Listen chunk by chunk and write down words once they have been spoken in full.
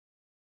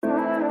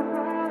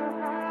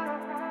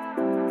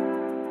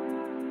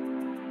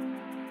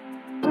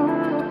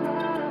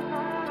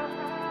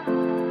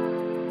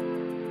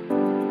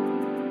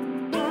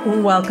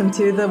Welcome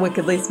to the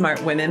Wickedly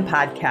Smart Women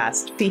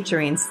podcast,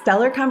 featuring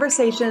stellar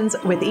conversations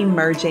with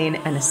emerging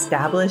and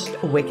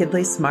established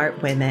wickedly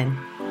smart women.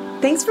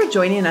 Thanks for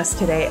joining us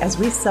today as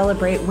we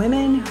celebrate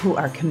women who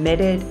are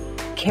committed,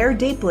 care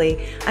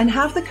deeply, and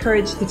have the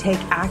courage to take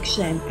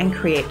action and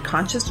create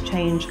conscious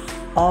change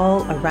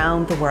all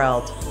around the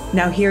world.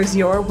 Now here's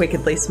your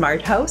wickedly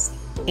smart host,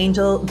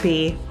 Angel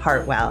B.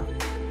 Hartwell.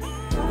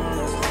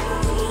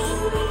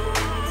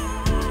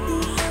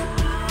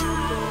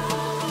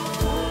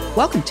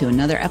 Welcome to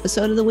another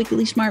episode of the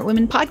Wickedly Smart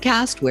Women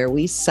podcast, where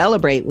we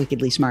celebrate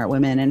wickedly smart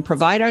women and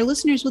provide our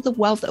listeners with a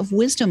wealth of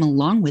wisdom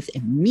along with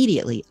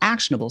immediately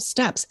actionable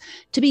steps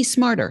to be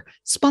smarter,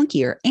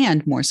 spunkier,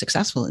 and more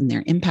successful in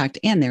their impact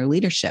and their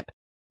leadership.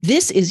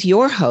 This is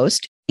your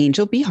host,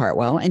 Angel B.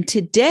 Hartwell, and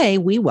today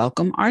we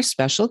welcome our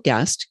special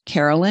guest,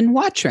 Carolyn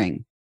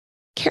Watring.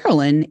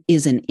 Carolyn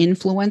is an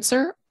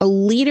influencer, a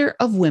leader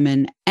of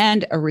women,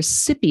 and a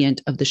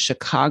recipient of the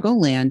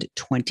Chicagoland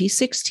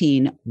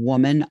 2016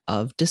 Woman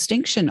of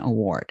Distinction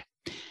Award.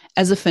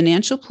 As a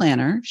financial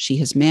planner, she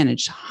has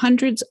managed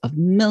hundreds of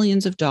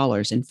millions of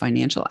dollars in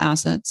financial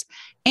assets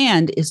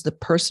and is the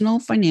personal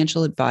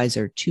financial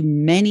advisor to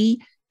many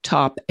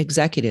top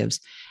executives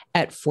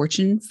at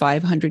Fortune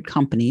 500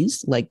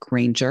 companies like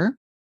Grainger,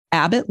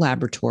 Abbott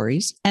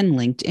Laboratories, and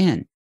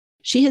LinkedIn.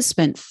 She has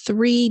spent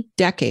 3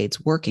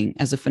 decades working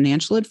as a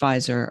financial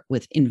advisor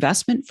with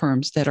investment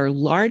firms that are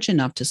large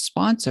enough to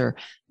sponsor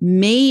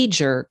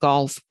major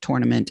golf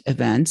tournament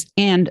events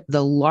and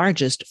the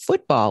largest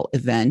football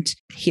event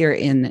here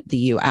in the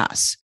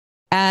US.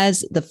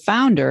 As the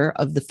founder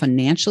of the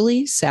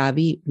Financially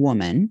Savvy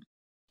Woman,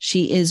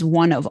 she is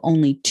one of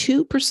only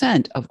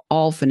 2% of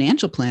all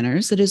financial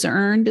planners that has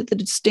earned the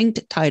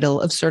distinct title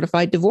of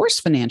Certified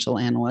Divorce Financial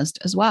Analyst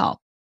as well.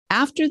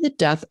 After the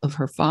death of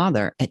her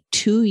father at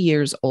 2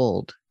 years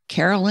old,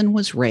 Carolyn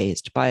was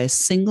raised by a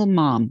single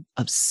mom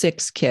of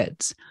 6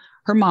 kids.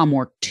 Her mom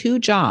worked 2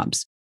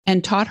 jobs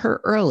and taught her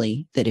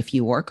early that if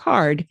you work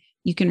hard,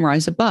 you can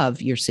rise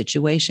above your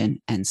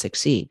situation and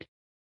succeed.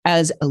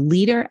 As a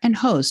leader and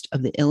host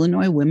of the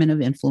Illinois Women of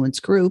Influence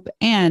group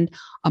and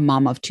a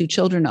mom of 2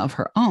 children of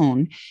her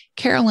own,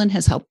 Carolyn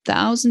has helped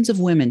thousands of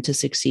women to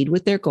succeed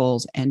with their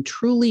goals and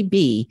truly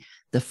be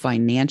the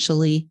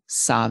financially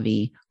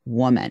savvy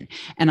woman.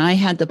 And I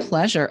had the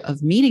pleasure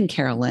of meeting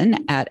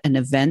Carolyn at an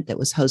event that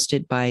was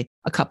hosted by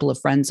a couple of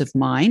friends of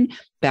mine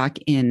back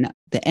in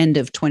the end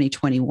of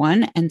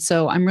 2021. And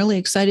so I'm really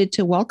excited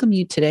to welcome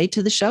you today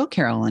to the show,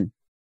 Carolyn.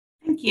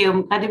 Thank you.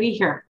 I'm glad to be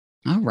here.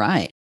 All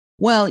right.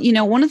 Well,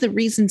 one of the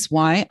reasons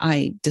why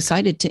I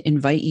decided to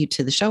invite you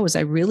to the show is I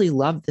really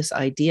love this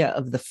idea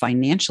of the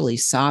financially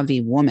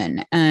savvy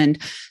woman. And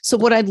so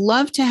what I'd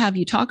love to have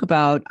you talk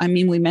about,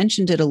 we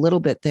mentioned it a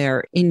little bit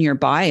there in your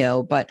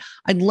bio, but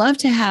I'd love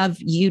to have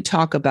you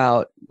talk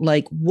about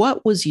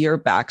what was your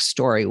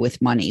backstory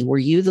with money? Were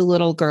you the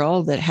little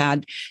girl that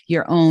had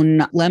your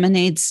own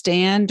lemonade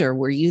stand, or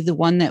were you the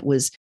one that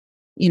was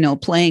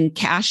playing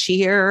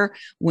cashier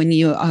when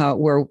you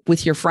were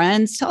with your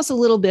friends? Tell us a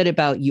little bit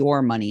about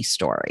your money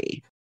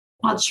story.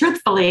 Well,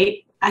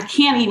 truthfully, I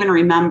can't even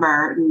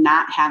remember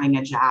not having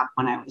a job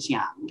when I was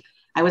young.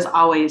 I was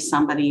always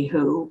somebody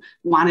who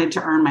wanted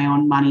to earn my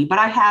own money, but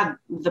I had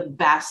the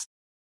best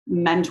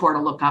mentor to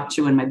look up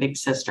to in my big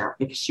sister,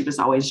 because she was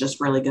always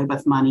just really good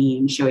with money,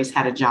 and she always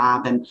had a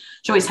job, and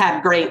she always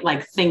had great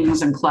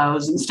things and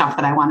clothes and stuff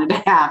that I wanted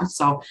to have.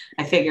 So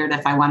I figured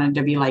if I wanted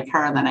to be like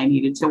her, then I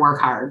needed to work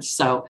hard.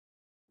 So,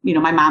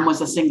 my mom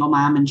was a single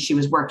mom, and she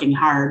was working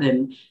hard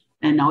and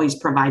always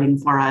providing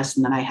for us.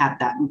 And then I had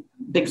that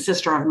big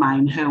sister of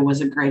mine who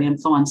was a great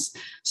influence.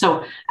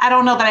 So I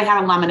don't know that I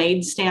had a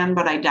lemonade stand,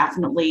 but I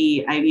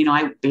definitely, I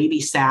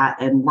babysat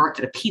and worked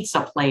at a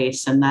pizza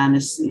place. And then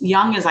as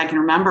young as I can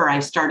remember, I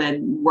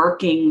started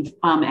working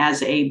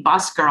as a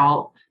bus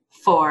girl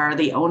for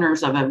the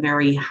owners of a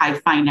very high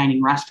fine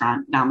dining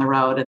restaurant down the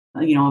road. And,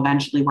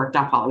 eventually worked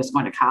up while I was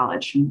going to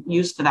college and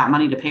used that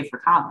money to pay for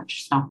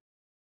college. So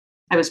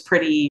I was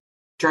pretty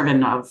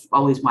driven of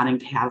always wanting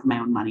to have my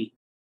own money.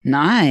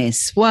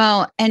 Nice.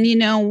 Well, and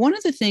one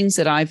of the things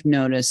that I've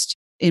noticed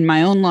in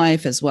my own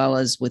life, as well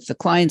as with the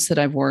clients that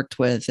I've worked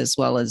with, as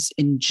well as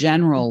in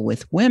general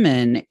with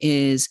women,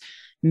 is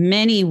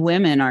many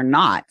women are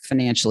not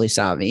financially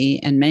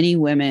savvy. And many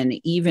women,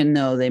 even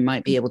though they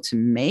might be able to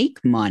make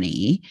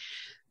money,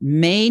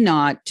 may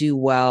not do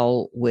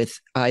well with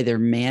either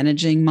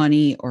managing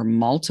money or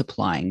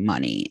multiplying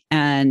money.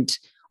 And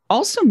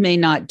also may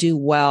not do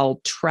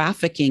well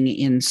trafficking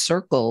in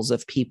circles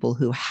of people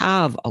who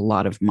have a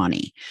lot of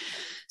money.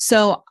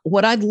 So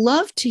what I'd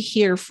love to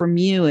hear from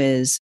you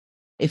is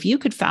if you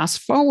could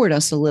fast forward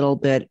us a little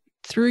bit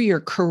through your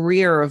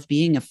career of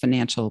being a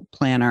financial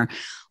planner,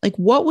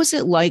 what was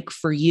it like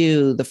for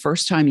you the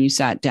first time you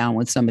sat down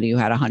with somebody who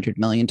had $100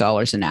 million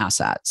in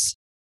assets?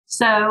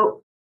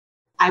 So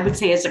I would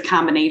say it's a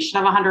combination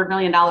of $100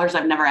 million.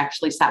 I've never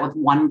actually sat with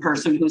one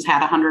person who's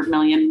had 100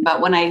 million, but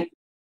when I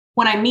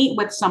meet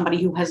with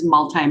somebody who has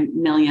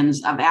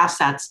multi-millions of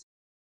assets,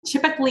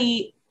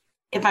 typically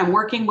if I'm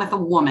working with a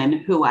woman,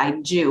 who I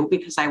do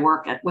because I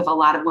work with a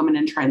lot of women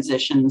in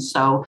transition.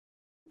 So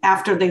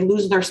after they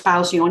lose their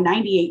spouse,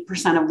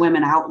 98% of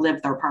women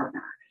outlive their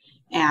partner.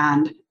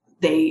 And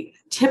they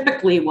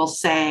typically will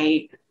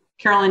say,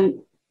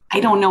 Carolyn, I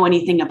don't know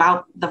anything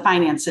about the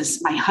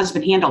finances. My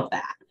husband handled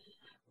that.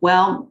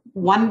 Well,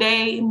 one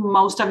day,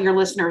 most of your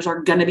listeners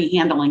are going to be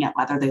handling it,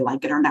 whether they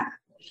like it or not.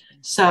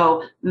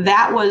 So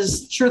that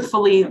was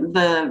truthfully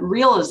the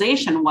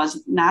realization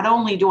was, not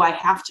only do I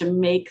have to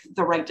make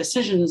the right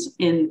decisions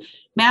in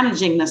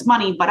managing this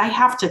money, but I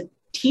have to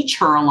teach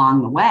her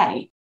along the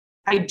way.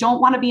 I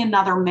don't want to be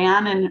another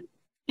man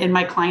in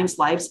my clients'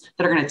 lives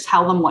that are going to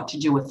tell them what to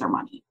do with their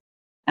money.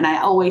 And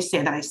I always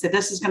say that. I said,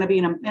 this is going to be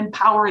an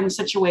empowering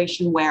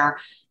situation where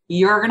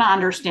you're going to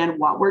understand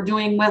what we're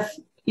doing with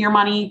your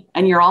money,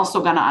 and you're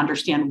also going to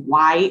understand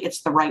why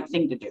it's the right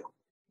thing to do.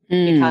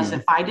 Because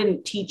if I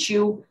didn't teach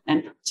you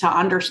and to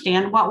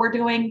understand what we're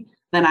doing,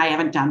 then I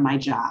haven't done my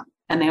job.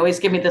 And they always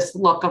give me this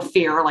look of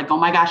fear, like, oh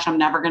my gosh, I'm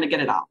never going to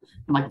get it all.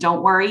 I'm like,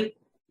 don't worry.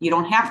 You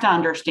don't have to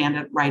understand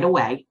it right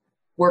away.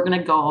 We're going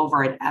to go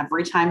over it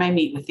every time I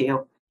meet with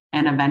you.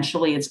 And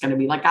eventually it's going to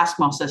be like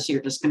osmosis.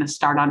 You're just going to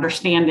start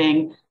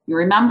understanding. You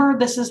remember,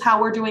 this is how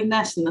we're doing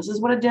this, and this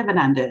is what a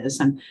dividend is.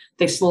 And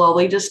they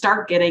slowly just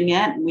start getting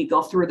it. And we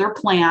go through their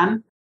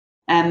plan.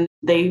 And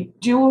they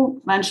do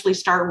eventually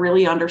start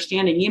really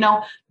understanding.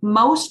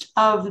 Most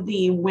of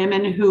the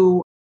women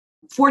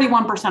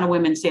 41% of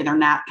women say they're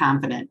not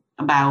confident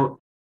about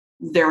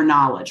their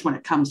knowledge when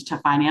it comes to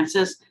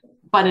finances.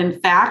 But in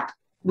fact,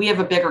 we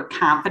have a bigger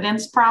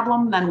confidence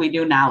problem than we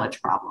do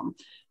knowledge problem.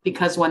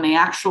 Because when they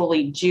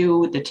actually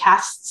do the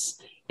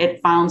tests,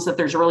 it finds that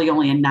there's really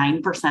only a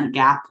 9%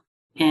 gap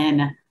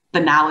in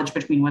the knowledge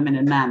between women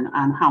and men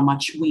on how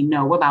much we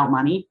know about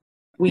money.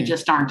 We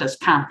just aren't as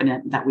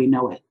confident that we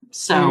know it.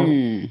 So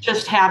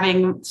just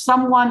having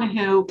someone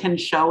who can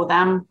show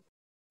them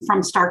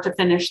from start to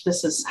finish,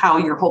 this is how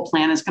your whole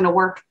plan is going to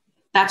work.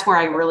 That's where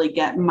I really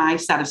get my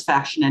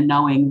satisfaction in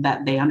knowing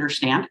that they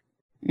understand.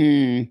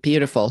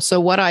 Beautiful. So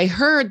what I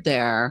heard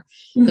there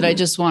that I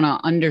just want to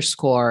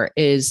underscore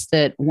is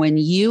that when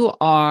you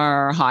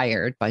are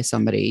hired by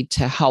somebody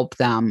to help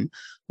them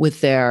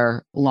with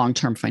their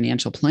long-term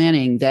financial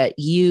planning, that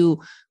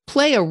you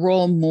play a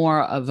role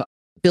more of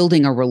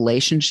building a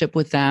relationship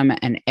with them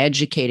and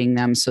educating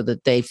them so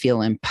that they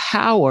feel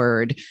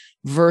empowered,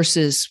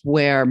 versus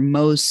where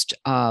most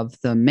of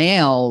the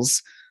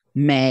males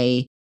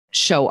may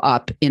show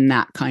up in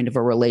that kind of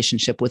a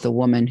relationship with a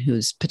woman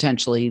who's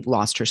potentially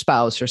lost her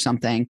spouse or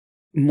something,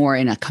 more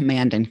in a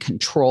command and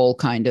control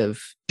kind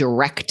of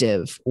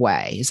directive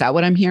way. Is that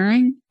what I'm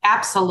hearing?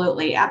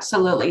 Absolutely.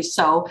 Absolutely.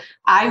 So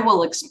I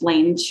will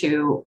explain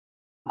to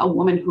a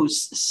woman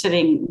who's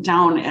sitting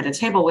down at a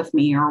table with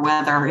me, or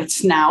whether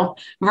it's now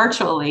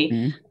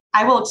virtually,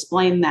 I will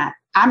explain that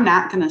I'm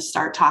not going to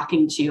start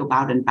talking to you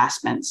about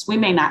investments. We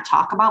may not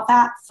talk about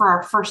that for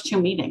our first 2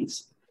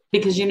 meetings,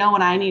 because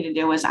what I need to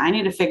do is I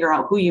need to figure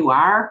out who you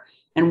are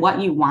and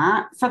what you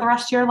want for the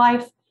rest of your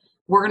life.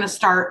 We're going to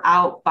start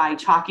out by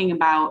talking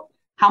about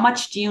how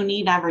much do you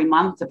need every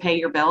month to pay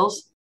your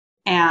bills,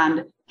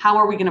 and how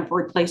are we going to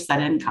replace that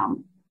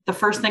income? The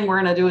first thing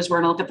we're going to do is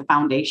we're going to look at the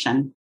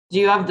foundation. Do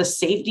you have the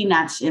safety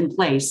nets in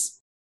place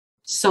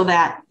so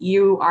that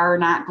you are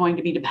not going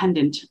to be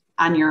dependent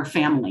on your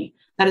family?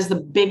 That is the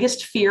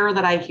biggest fear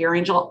that I hear,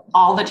 Angel,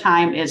 all the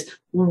time is,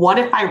 what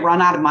if I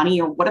run out of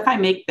money, or what if I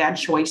make bad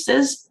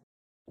choices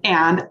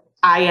and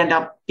I end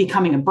up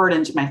becoming a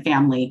burden to my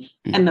family?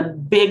 And the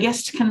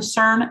biggest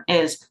concern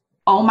is,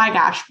 oh my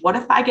gosh, what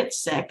if I get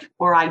sick,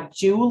 or I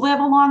do live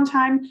a long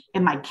time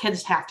and my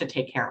kids have to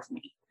take care of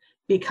me?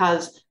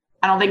 Because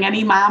I don't think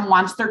any mom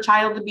wants their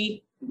child to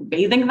be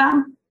bathing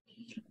them,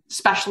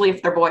 especially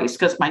if they're boys,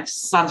 because my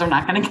sons are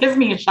not going to give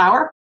me a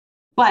shower.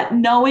 But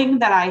knowing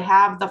that I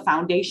have the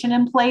foundation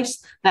in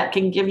place that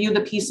can give you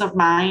the peace of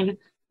mind,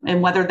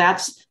 and whether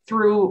that's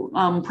through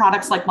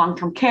products like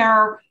long-term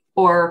care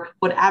or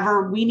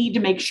whatever, we need to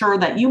make sure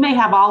that you may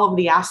have all of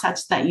the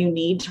assets that you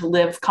need to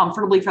live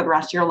comfortably for the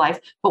rest of your life.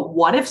 But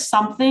what if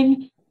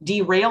something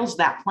derails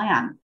that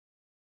plan?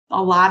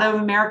 A lot of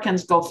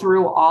Americans go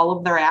through all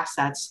of their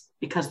assets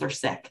because they're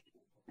sick.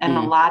 And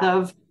a lot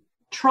of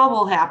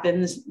trouble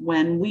happens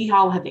when we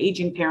all have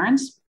aging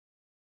parents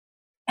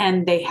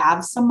and they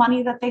have some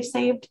money that they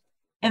saved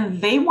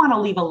and they want to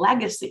leave a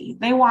legacy.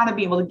 They want to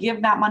be able to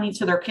give that money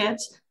to their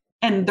kids.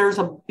 And there's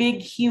a big,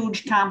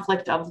 huge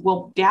conflict of,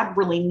 well, dad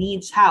really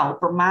needs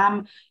help, or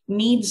mom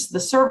needs the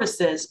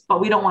services, but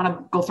we don't want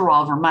to go through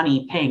all of our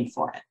money paying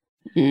for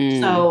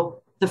it.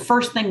 So the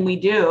first thing we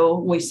do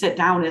when we sit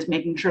down is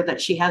making sure that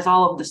she has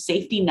all of the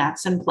safety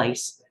nets in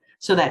place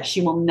so that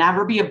she will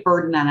never be a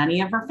burden on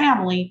any of her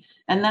family.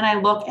 And then I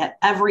look at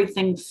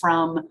everything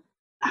from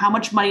how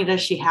much money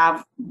does she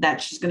have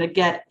that she's going to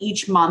get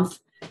each month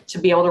to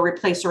be able to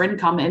replace her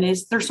income, and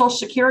is there Social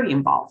Security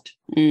involved?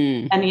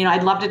 And,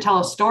 I'd love to tell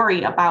a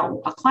story about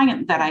a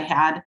client that I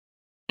had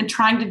and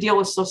trying to deal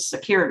with Social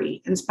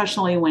Security, and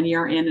especially when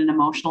you're in an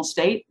emotional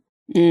state.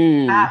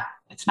 That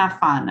It's not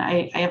fun.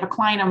 I have a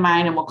client of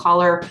mine, and we'll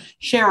call her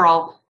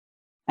Cheryl.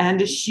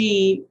 And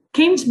she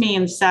came to me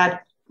and said,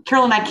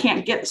 Carolyn, I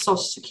can't get Social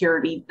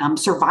Security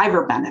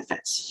survivor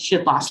benefits. She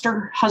had lost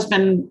her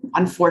husband,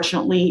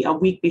 unfortunately, a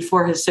week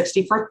before his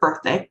 61st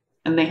birthday.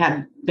 And they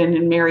had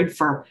been married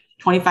for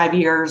 25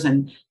 years,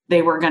 and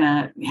they were going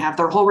to have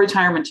their whole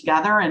retirement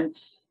together. And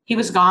he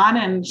was gone,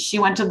 and she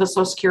went to the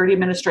Social Security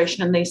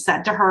Administration, and they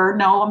said to her,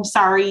 no, I'm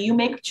sorry, you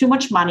make too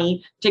much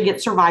money to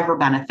get survivor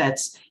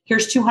benefits.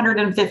 Here's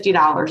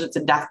 $250. It's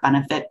a death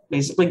benefit.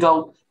 Basically,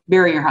 go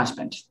bury your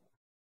husband.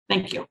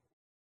 Thank you.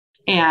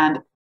 And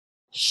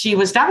she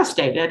was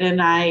devastated.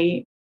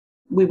 And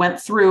we went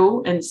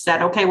through and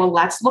said, okay, well,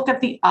 let's look at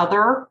the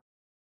other.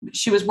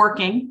 She was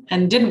working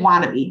and didn't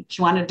want to be.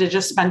 She wanted to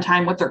just spend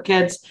time with her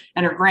kids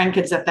and her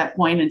grandkids at that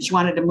point, and she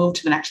wanted to move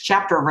to the next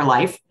chapter of her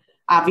life,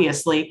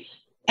 obviously.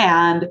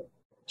 And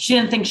she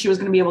didn't think she was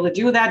going to be able to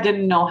do that,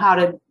 didn't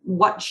know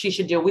what she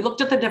should do. We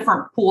looked at the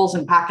different pools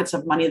and pockets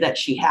of money that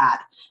she had.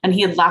 And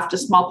he had left a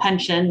small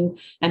pension,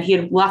 and he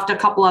had left a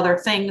couple other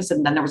things.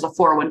 And then there was a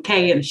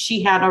 401k, and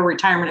she had a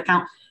retirement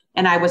account.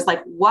 And I was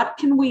like, what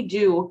can we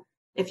do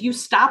if you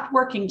stopped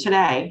working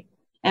today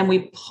and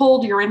we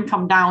pulled your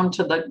income down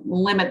to the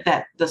limit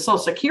that the Social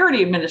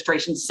Security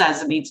Administration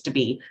says it needs to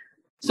be?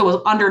 So it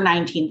was under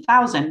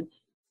 19,000.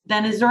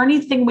 Then is there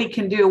anything we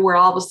can do where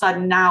all of a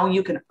sudden now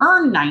you can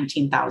earn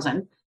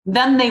 19,000?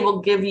 Then they will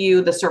give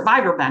you the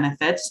survivor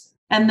benefits.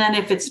 And then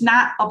if it's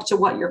not up to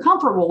what you're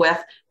comfortable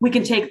with, we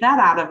can take that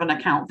out of an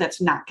account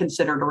that's not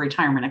considered a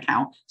retirement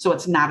account. So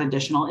it's not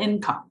additional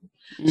income.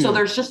 So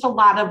there's just a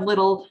lot of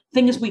little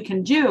things we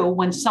can do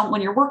when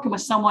you're working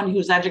with someone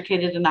who's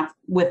educated enough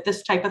with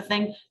this type of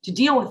thing to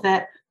deal with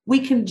it.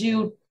 We can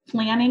do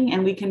planning,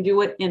 and we can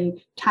do it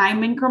in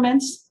time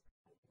increments,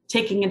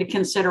 taking into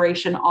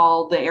consideration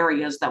all the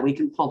areas that we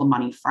can pull the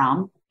money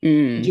from.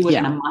 Do it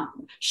in a month.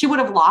 She would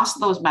have lost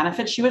those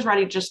benefits. She was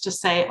ready just to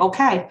say,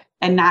 okay,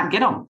 and not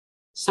get them.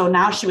 So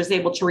now she was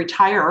able to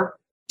retire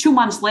 2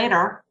 months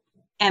later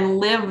and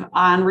live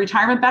on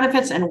retirement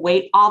benefits and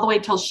wait all the way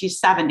till she's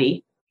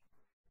 70.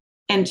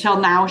 Until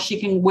now, she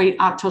can wait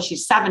up till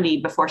she's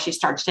 70 before she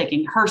starts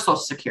taking her Social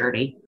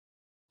Security.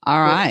 All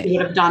right. She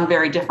would have done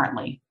very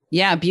differently.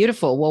 Yeah,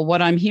 beautiful. Well,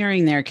 what I'm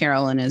hearing there,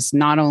 Carolyn, is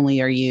not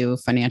only are you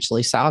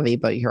financially savvy,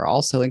 but you're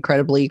also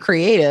incredibly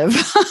creative.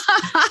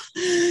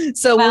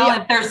 So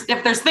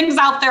if there's things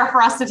out there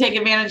for us to take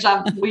advantage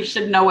of, we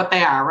should know what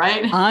they are,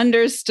 right?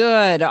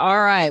 Understood.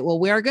 All right. Well,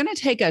 we're going to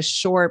take a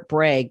short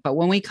break, but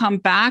when we come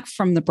back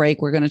from the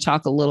break, we're going to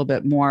talk a little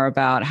bit more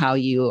about how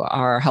you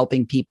are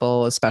helping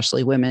people,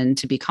 especially women,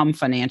 to become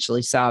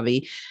financially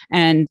savvy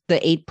and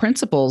the 8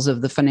 principles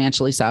of the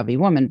financially savvy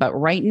woman. But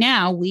right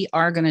now, we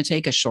are going to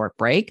take a short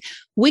break.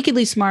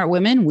 Wickedly Smart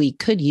Women, we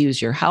could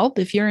use your help.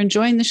 If you're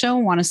enjoying the show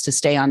and want us to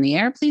stay on the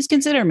air, please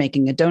consider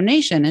making a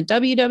donation at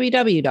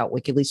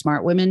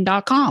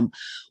www.wickedlysmartwomen.com.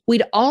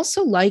 We'd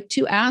also like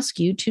to ask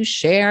you to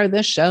share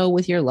the show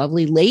with your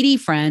lovely lady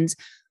friends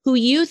who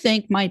you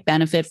think might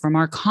benefit from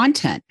our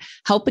content.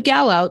 Help a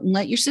gal out and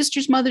let your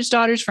sisters, mothers,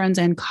 daughters, friends,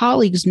 and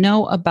colleagues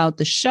know about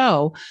the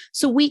show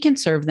so we can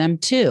serve them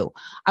too.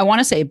 I want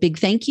to say a big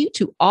thank you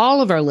to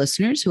all of our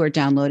listeners who are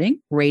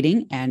downloading,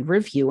 rating, and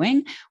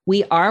reviewing.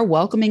 We are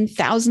welcoming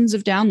thousands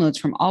of downloads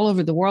from all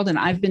over the world. And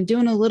I've been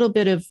doing a little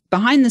bit of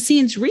behind the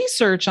scenes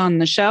research on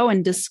the show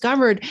and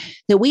discovered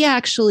that we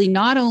actually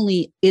not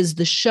only is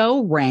the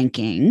show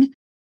ranking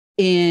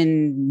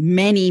in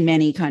many,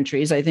 many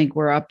countries. I think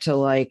we're up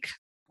to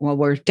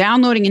we're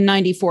downloading in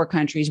 94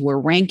 countries. We're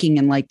ranking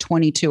in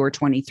 22 or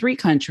 23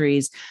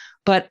 countries.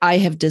 But I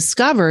have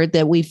discovered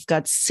that we've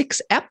got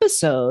 6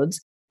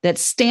 episodes that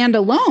stand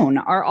alone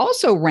are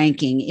also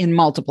ranking in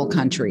multiple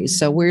countries.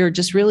 So we're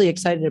just really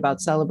excited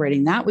about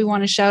celebrating that. We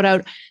want to shout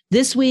out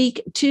this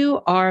week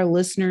to our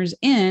listeners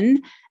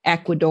in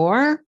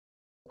Ecuador,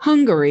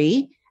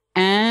 Hungary,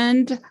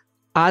 and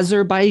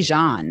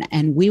Azerbaijan.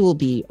 And we will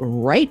be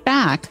right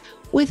back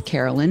with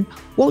Carolyn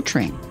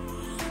Wotring.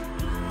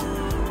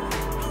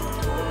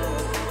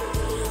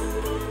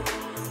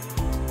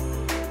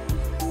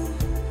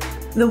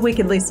 The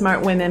Wickedly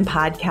Smart Women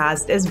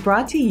podcast is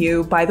brought to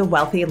you by the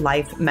Wealthy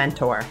Life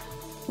Mentor.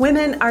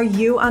 Women, are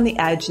you on the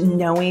edge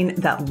knowing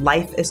that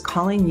life is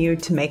calling you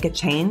to make a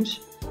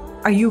change?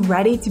 Are you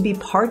ready to be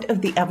part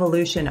of the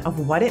evolution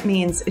of what it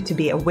means to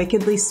be a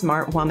wickedly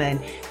smart woman,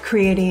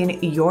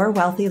 creating your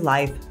wealthy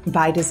life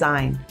by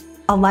design?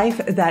 A life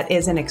that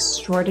is an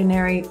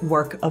extraordinary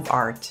work of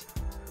art.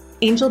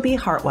 Angel B.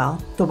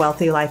 Hartwell, the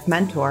Wealthy Life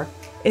Mentor,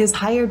 is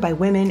hired by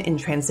women in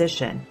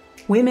transition.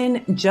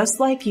 Women just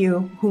like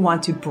you who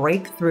want to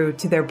break through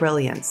to their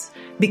brilliance,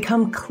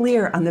 become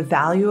clear on the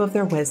value of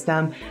their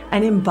wisdom,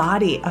 and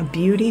embody a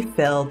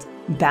beauty-filled,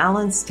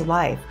 balanced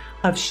life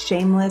of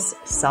shameless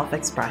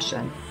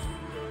self-expression.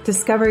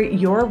 Discover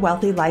your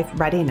wealthy life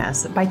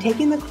readiness by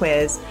taking the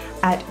quiz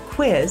at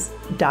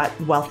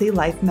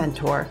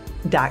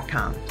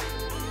quiz.wealthylifementor.com.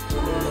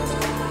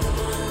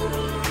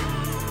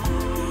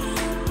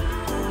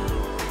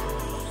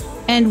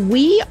 And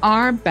we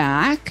are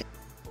back.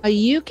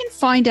 You can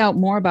find out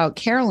more about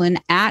Carolyn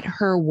at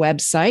her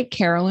website,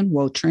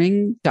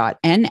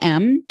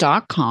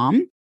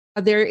 carolynwotring.nm.com.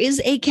 There is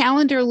a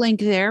calendar link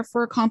there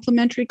for a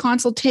complimentary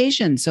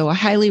consultation. So I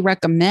highly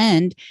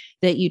recommend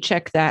that you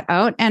check that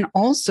out. And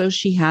also,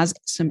 she has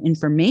some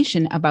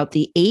information about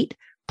the 8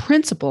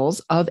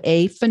 principles of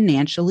a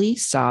financially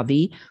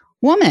savvy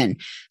woman.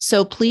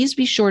 So please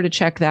be sure to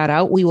check that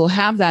out. We will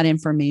have that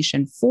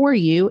information for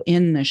you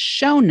in the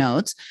show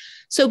notes.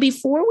 So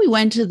before we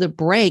went to the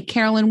break,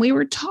 Carolyn, we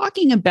were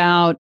talking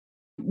about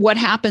what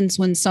happens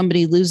when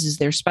somebody loses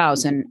their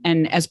spouse.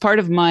 And as part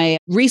of my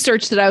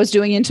research that I was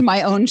doing into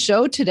my own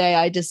show today,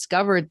 I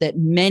discovered that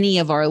many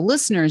of our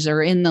listeners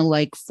are in the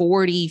like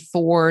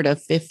 44 to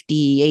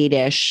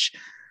 58-ish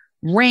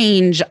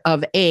range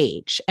of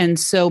age. And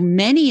so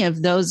many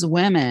of those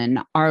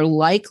women are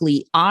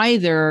likely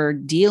either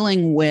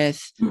dealing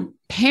with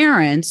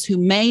parents who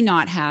may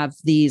not have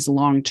these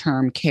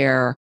long-term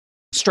care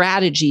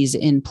strategies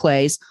in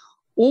place,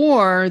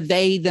 or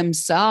they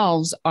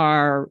themselves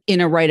are in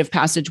a rite of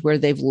passage where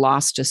they've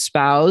lost a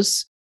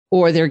spouse,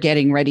 or they're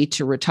getting ready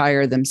to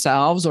retire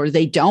themselves, or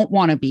they don't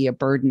want to be a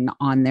burden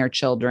on their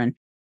children.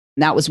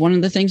 That was one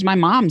of the things my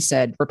mom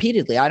said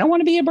repeatedly. I don't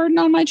want to be a burden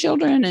on my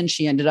children. And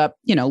she ended up,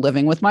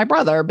 living with my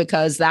brother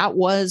because that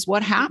was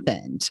what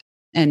happened.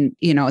 And,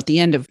 at the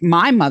end of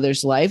my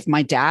mother's life,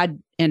 my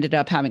dad ended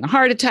up having a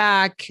heart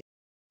attack.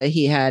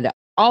 He had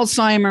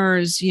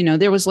Alzheimer's.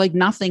 There was like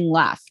nothing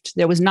left.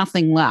 There was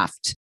nothing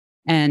left.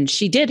 And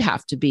she did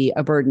have to be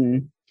a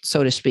burden,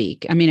 so to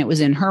speak. I mean, it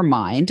was in her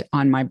mind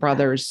on my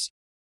brother's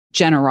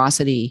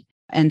generosity.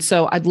 And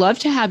so I'd love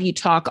to have you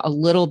talk a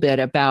little bit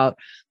about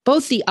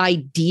both the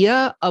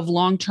idea of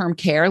long-term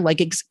care,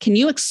 like, can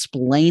you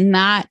explain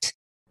that?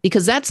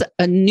 Because that's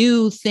a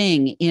new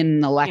thing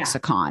in the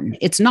lexicon. Yeah.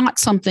 It's not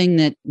something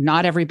that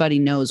not everybody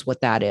knows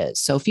what that is.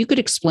 So if you could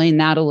explain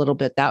that a little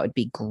bit, that would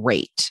be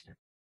great.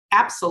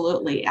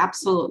 Absolutely.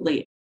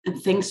 Absolutely.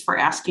 And thanks for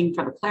asking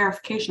for the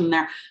clarification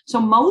there.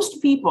 So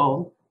most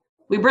people,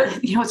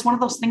 it's one of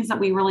those things that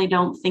we really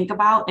don't think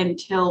about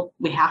until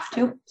we have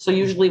to. So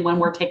usually when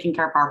we're taking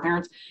care of our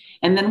parents,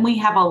 and then we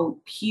have a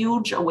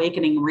huge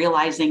awakening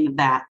realizing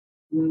that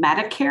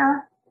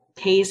Medicare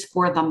pays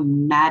for the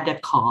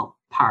medical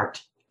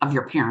part of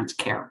your parents'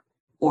 care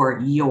or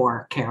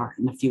your care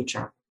in the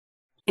future.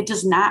 It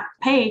does not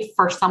pay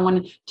for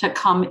someone to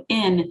come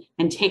in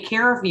and take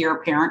care of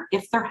your parent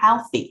if they're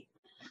healthy.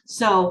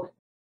 So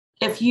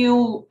if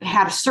you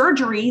had a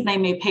surgery, they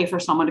may pay for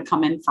someone to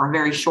come in for a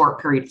very short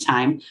period of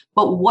time.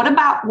 But what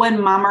about when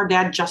mom or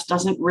dad just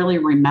doesn't really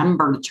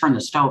remember to turn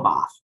the stove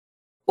off,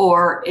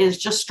 or is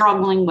just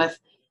struggling with,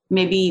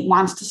 maybe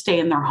wants to stay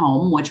in their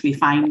home, which we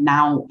find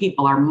now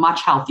people are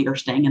much healthier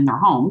staying in their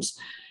homes,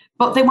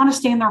 but they want to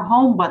stay in their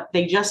home, but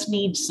they just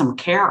need some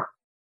care.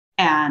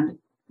 And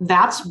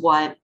that's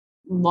what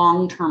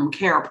long-term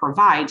care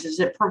provides, is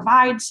it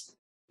provides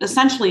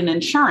essentially an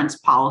insurance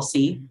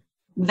policy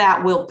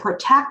that will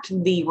protect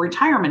the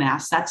retirement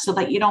assets so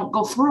that you don't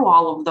go through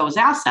all of those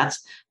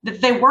assets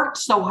that they worked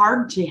so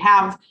hard to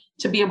have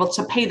to be able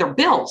to pay their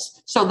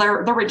bills. So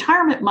their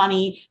retirement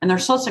money and their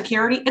Social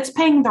Security, it's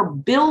paying their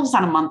bills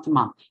on a month to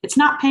month. It's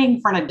not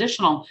paying for an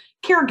additional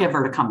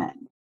caregiver to come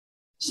in.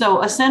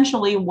 So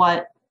essentially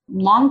what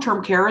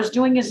long-term care is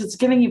doing is it's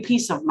giving you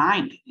peace of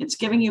mind. It's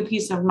giving you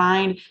peace of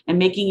mind and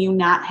making you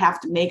not have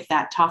to make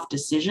that tough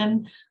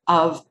decision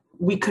of,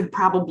 we could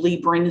probably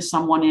bring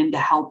someone in to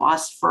help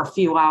us for a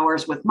few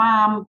hours with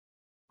mom,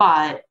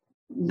 but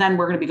then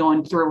we're going to be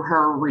going through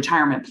her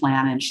retirement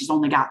plan and she's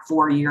only got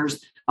 4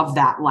 years of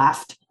that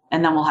left,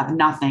 and then we'll have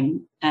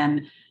nothing.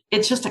 And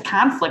it's just a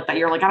conflict that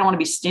you're like, I don't want to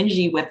be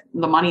stingy with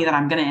the money that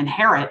I'm going to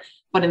inherit.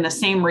 But in the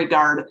same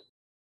regard,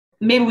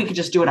 maybe we could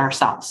just do it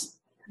ourselves.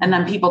 And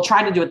then people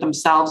try to do it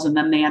themselves, and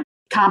then they end up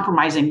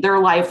compromising their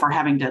life or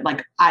having to,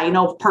 like, I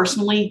know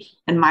personally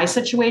in my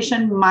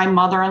situation, my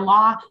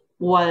mother-in-law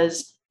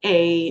was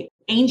a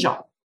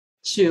angel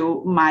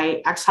to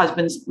my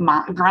ex-husband's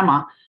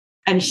grandma.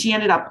 And she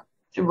ended up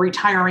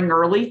retiring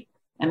early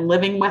and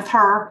living with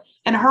her.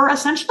 And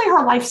essentially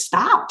her life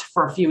stopped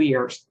for a few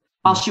years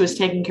while she was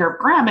taking care of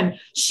Graham. And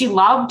she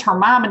loved her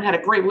mom and had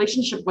a great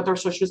relationship with her.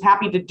 So she was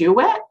happy to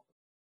do it.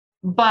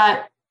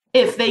 But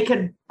if they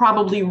could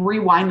probably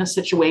rewind the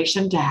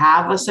situation to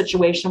have a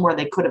situation where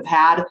they could have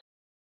had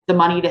the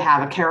money to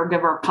have a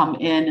caregiver come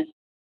in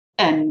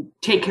and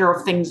take care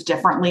of things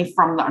differently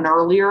from an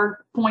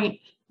earlier point,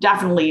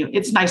 definitely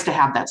it's nice to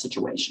have that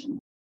situation.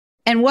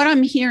 And what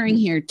I'm hearing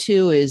here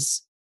too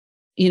is,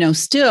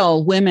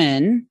 still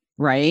women,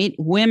 right?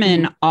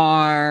 Women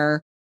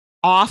are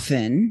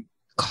often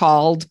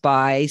called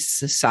by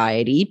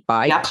society,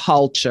 by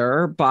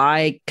culture,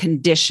 by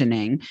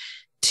conditioning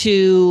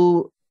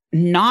to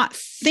not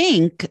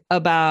think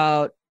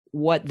about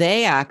what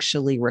they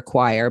actually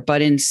require,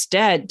 but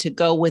instead to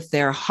go with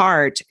their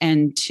heart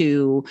and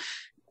to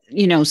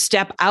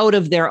step out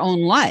of their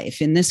own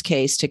life, in this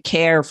case, to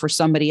care for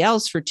somebody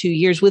else for 2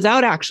 years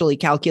without actually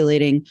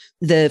calculating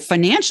the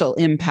financial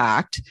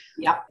impact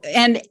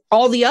and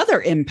all the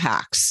other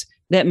impacts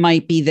that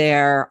might be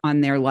there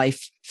on their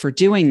life for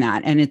doing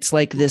that. And it's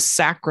like this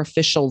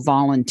sacrificial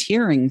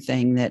volunteering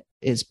thing that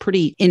is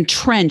pretty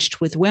entrenched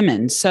with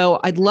women. So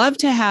I'd love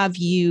to have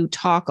you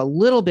talk a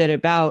little bit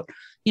about,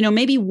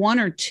 maybe one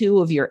or two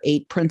of your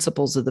 8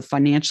 principles of the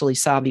financially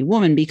savvy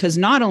woman, because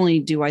not only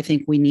do I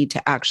think we need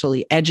to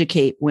actually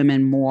educate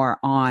women more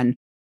on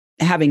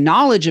having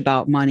knowledge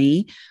about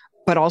money,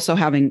 but also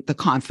having the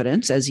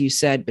confidence, as you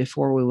said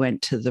before we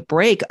went to the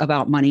break,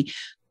 about money,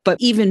 but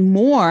even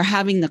more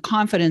having the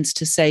confidence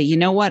to say, you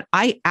know what,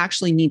 I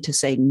actually need to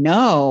say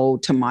no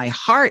to my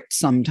heart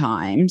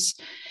sometimes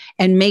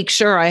and make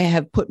sure I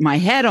have put my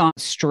head on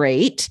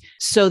straight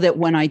so that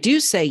when I do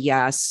say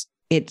yes,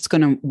 it's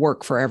going to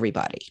work for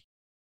everybody.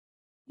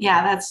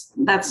 Yeah,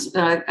 that's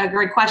a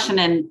great question.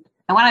 And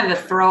I wanted to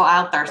throw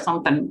out there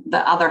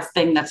the other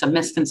thing that's a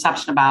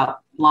misconception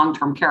about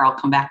long-term care. I'll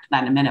come back to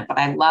that in a minute, but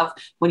I love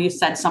when you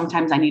said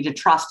sometimes I need to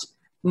trust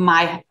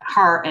my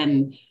heart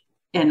and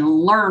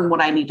learn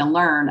what I need to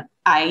learn.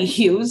 I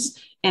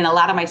use, in a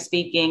lot of my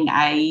speaking,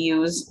 I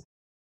use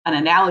an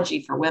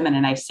analogy for women.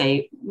 And I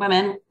say,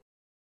 women,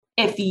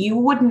 if you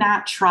would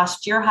not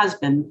trust your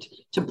husband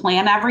to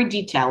plan every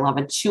detail of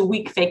a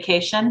 2-week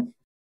vacation,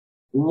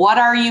 what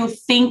are you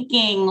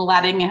thinking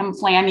letting him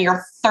plan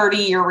your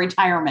 30-year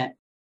retirement?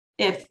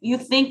 If you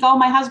think, oh,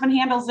 my husband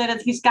handles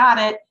it, he's got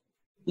it,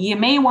 you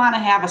may want to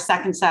have a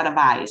second set of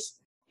eyes.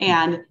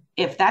 And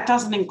if that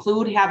doesn't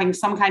include having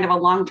some kind of a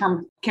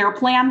long-term care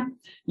plan,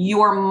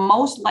 you are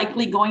most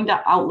likely going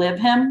to outlive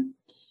him.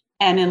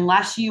 And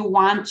unless you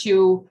want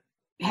to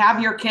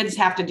have your kids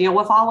have to deal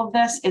with all of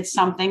this, it's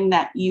something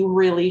that you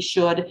really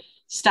should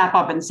step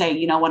up and say,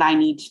 you know what, I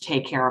need to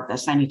take care of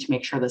this. I need to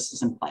make sure this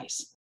is in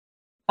place.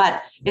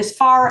 But as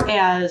far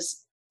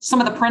as some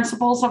of the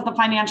principles of the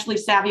financially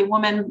savvy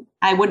woman,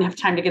 I wouldn't have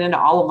time to get into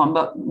all of them,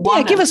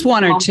 but give us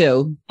one or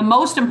two. The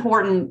most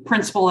important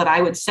principle that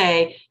I would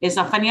say is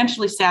a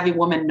financially savvy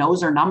woman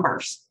knows her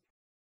numbers.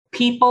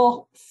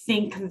 People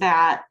think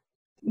that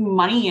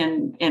money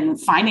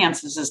and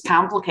finances is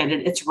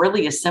complicated. It's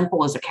really as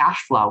simple as a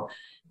cash flow.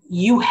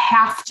 You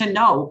have to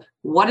know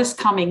what is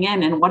coming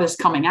in and what is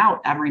coming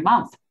out every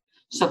month.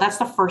 So that's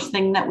the first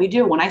thing that we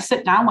do. When I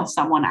sit down with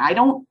someone, I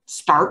don't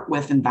start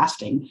with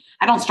investing.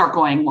 I don't start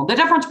going, well, the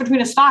difference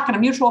between a stock and a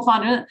mutual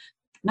fund.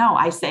 No,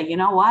 I say, you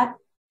know what?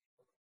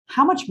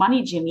 How much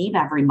money do you need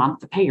every month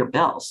to pay your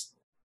bills?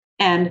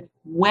 And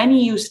when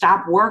you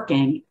stop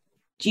working,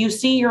 do you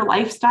see your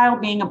lifestyle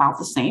being about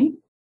the same?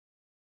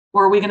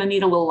 Or are we going to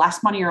need a little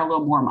less money or a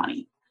little more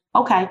money?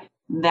 Okay,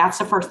 that's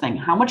the first thing.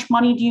 How much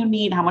money do you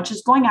need? How much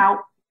is going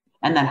out?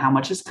 And then how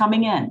much is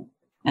coming in?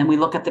 And we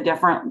look at the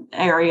different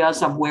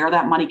areas of where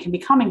that money can be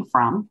coming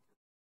from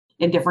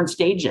in different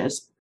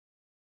stages.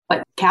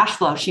 But cash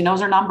flow, she knows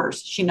her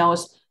numbers. She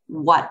knows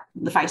what,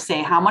 if I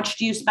say, how much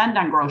do you spend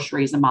on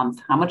groceries a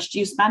month? How much do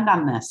you spend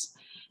on this?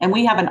 And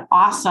we have an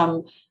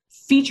awesome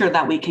feature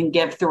that we can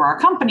give through our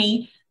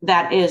company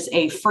that is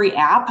a free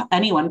app.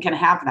 Anyone can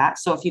have that.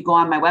 So if you go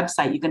on my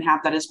website, you can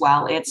have that as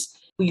well.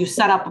 You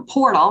set up a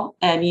portal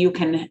and you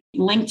can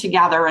link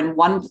together in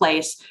one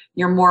place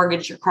your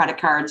mortgage, your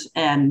credit cards,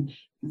 and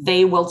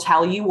they will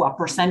tell you what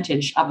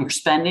percentage of your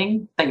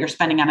spending that you're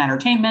spending on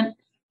entertainment,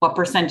 what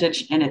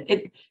percentage, and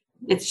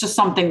it's just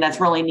something that's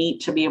really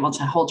neat to be able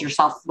to hold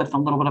yourself with a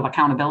little bit of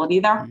accountability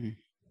there. Mm-hmm.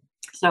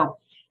 So,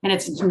 and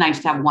it's nice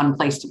to have one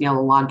place to be able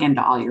to log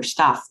into all your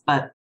stuff,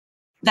 but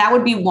that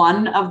would be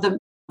one of the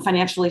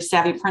financially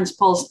savvy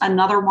principles.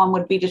 Another one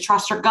would be to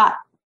trust your gut.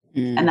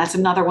 Mm. And that's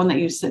another one that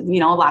you said,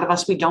 a lot of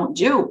us, we don't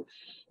do.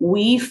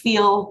 We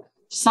feel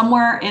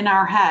somewhere in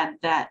our head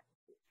that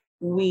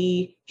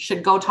we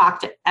should go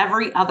talk to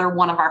every other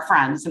one of our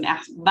friends and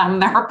ask them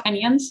their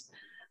opinions,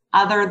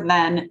 other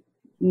than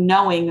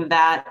knowing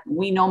that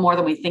we know more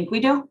than we think we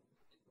do.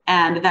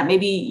 And that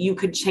maybe you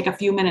could take a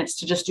few minutes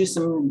to just do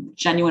some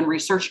genuine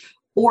research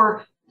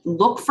or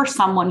look for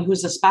someone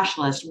who's a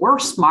specialist. We're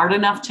smart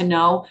enough to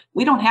know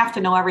we don't have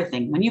to know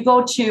everything. When you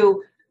go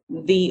to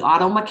the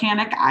auto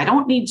mechanic, I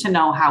don't need to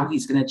know how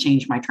he's going to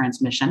change my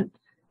transmission.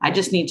 I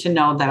just need to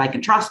know that I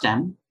can trust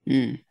him.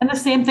 Mm. And the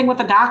same thing with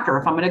a doctor.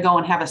 If I'm going to go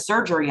and have a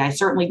surgery, I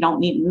certainly don't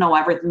need to know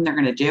everything they're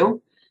going to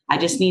do. I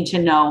just need to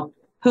know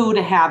who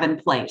to have in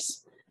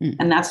place. Mm.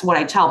 And that's what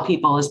I tell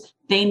people is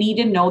they need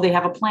to know they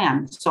have a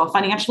plan. So a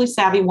financially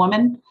savvy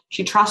woman,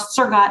 she trusts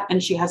her gut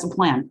and she has a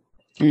plan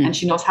and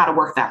she knows how to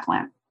work that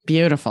plan.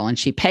 Beautiful. And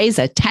she pays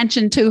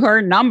attention to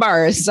her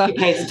numbers. She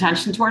pays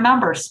attention to her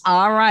numbers.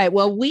 All right.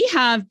 Well, we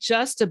have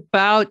just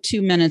about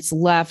 2 minutes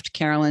left,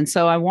 Carolyn.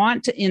 So I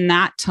want to, in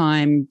that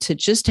time,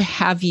 to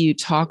have you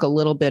talk a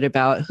little bit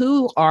about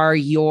who are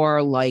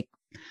your,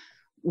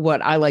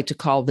 what I like to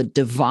call the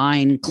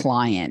divine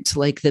client,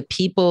 like the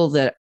people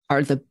that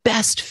are the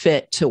best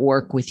fit to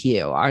work with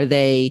you? Are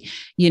they,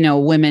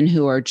 women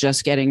who are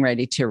just getting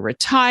ready to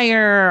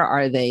retire?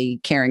 Are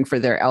they caring for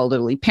their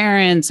elderly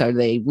parents? Are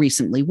they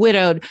recently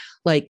widowed?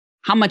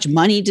 How much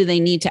money do they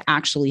need to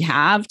actually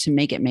have to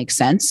make it make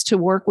sense to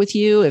work with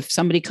you? If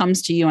somebody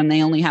comes to you and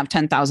they only have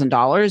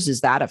 $10,000, is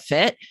that a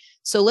fit?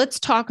 So let's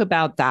talk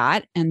about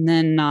that. And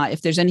then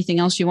if there's anything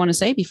else you want to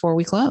say before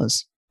we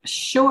close.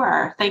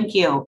 Sure. Thank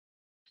you.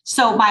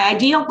 So my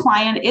ideal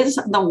client is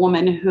the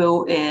woman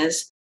who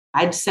is,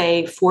 I'd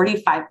say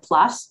 45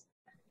 plus,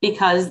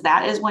 because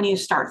that is when you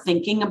start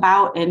thinking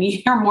about and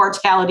your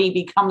mortality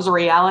becomes a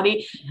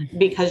reality,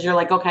 because you're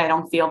like, okay, I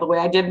don't feel the way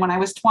I did when I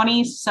was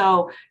 20.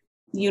 So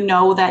you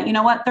know that, you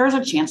know what, there's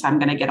a chance I'm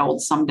going to get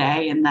old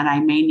someday and that I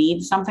may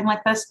need something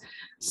like this.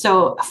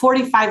 So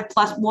 45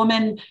 plus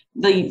woman,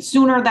 the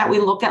sooner that we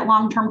look at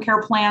long-term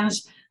care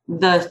plans,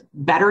 the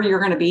better you're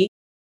going to be.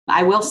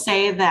 I will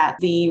say that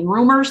the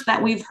rumors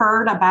that we've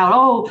heard about,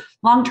 oh,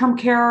 long-term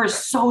care is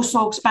so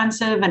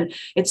expensive and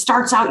it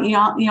starts out,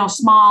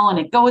 small and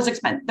it goes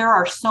expensive. There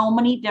are so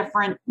many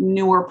different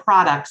newer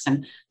products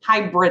and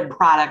hybrid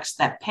products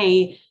that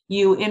pay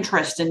you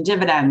interest and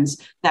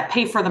dividends that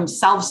pay for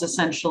themselves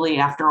essentially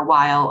after a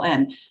while.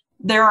 And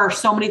there are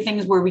so many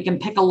things where we can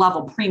pick a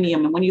level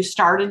premium. And when you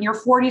start in your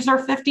 40s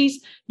or 50s,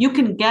 you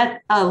can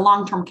get a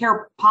long-term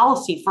care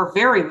policy for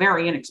very,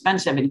 very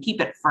inexpensive and keep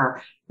it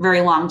for a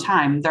very long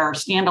time. There are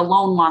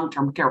standalone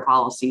long-term care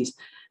policies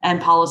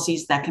and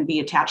policies that can be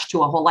attached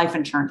to a whole life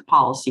insurance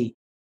policy.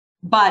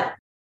 But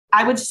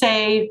I would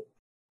say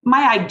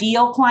my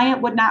ideal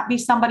client would not be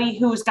somebody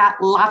who's got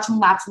lots and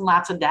lots and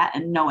lots of debt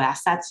and no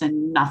assets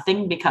and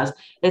nothing, because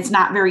it's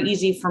not very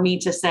easy for me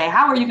to say,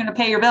 how are you going to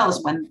pay your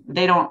bills when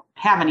they don't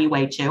have any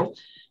way to?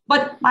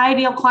 But my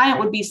ideal client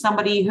would be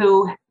somebody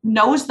who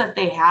knows that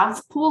they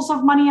have pools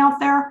of money out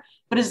there,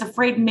 but is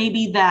afraid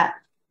maybe that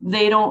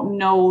they don't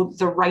know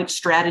the right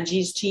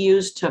strategies to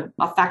use to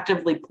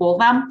effectively pool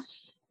them.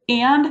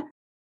 And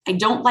I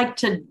don't like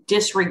to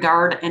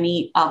disregard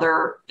any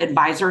other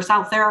advisors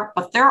out there,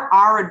 but there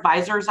are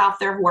advisors out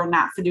there who are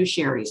not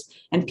fiduciaries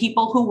and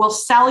people who will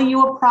sell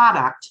you a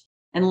product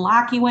and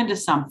lock you into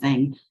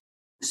something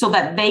so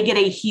that they get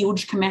a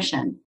huge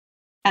commission.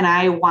 And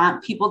I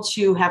want people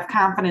to have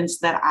confidence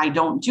that I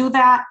don't do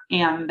that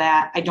and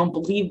that I don't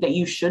believe that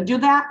you should do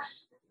that.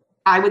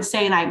 I would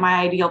say my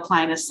ideal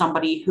client is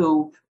somebody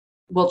who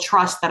will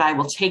trust that I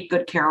will take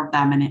good care of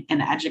them and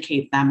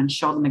educate them and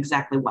show them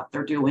exactly what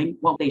they're doing,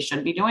 what they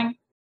should be doing.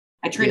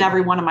 I treat every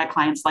one of my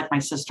clients like my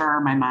sister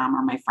or my mom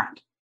or my friend.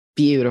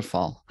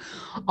 Beautiful.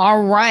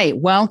 All right.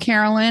 Well,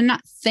 Carolyn,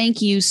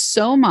 thank you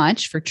so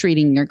much for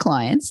treating your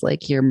clients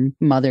like your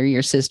mother,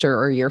 your sister,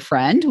 or your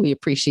friend. We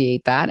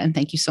appreciate that. And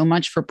thank you so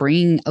much for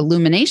bringing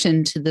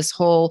illumination to this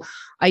whole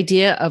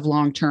idea of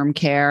long-term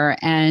care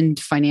and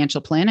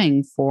financial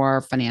planning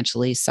for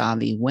financially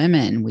savvy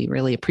women. We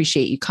really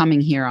appreciate you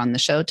coming here on the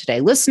show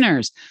today.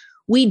 Listeners,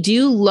 we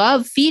do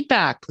love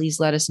feedback. Please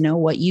let us know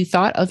what you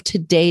thought of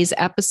today's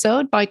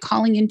episode by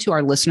calling into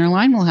our listener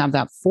line. We'll have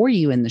that for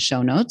you in the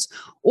show notes.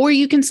 Or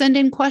you can send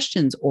in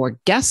questions or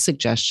guest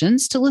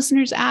suggestions to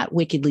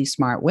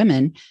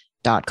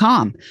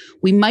listeners@wickedlysmartwomen.com.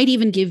 We might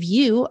even give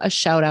you a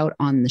shout out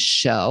on the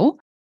show.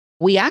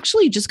 We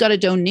actually just got a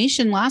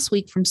donation last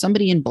week from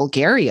somebody in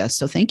Bulgaria.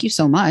 So thank you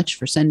so much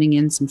for sending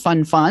in some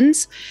fun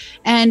funds.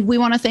 And we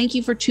want to thank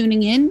you for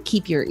tuning in.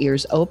 Keep your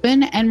ears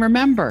open. And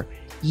remember,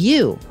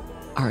 you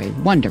are a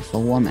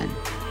wonderful woman.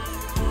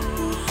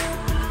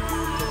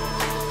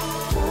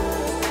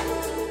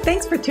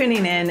 Thanks for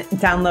tuning in,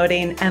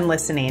 downloading, and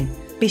listening.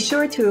 Be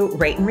sure to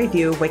rate and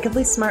review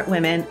Wickedly Smart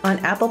Women on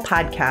Apple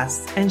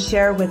Podcasts and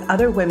share with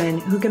other women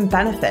who can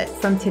benefit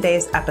from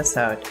today's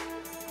episode.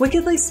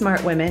 Wickedly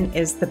Smart Women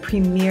is the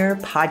premier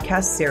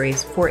podcast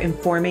series for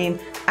informing,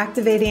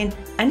 activating,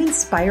 and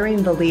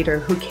inspiring the leader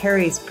who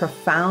carries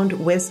profound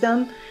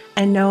wisdom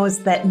and knows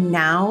that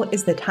now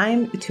is the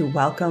time to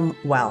welcome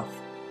wealth.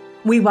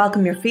 We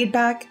welcome your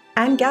feedback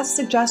and guest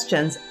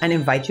suggestions and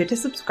invite you to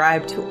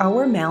subscribe to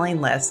our mailing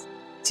list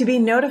to be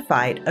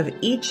notified of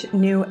each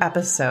new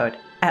episode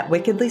at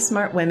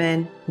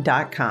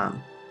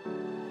wickedlysmartwomen.com.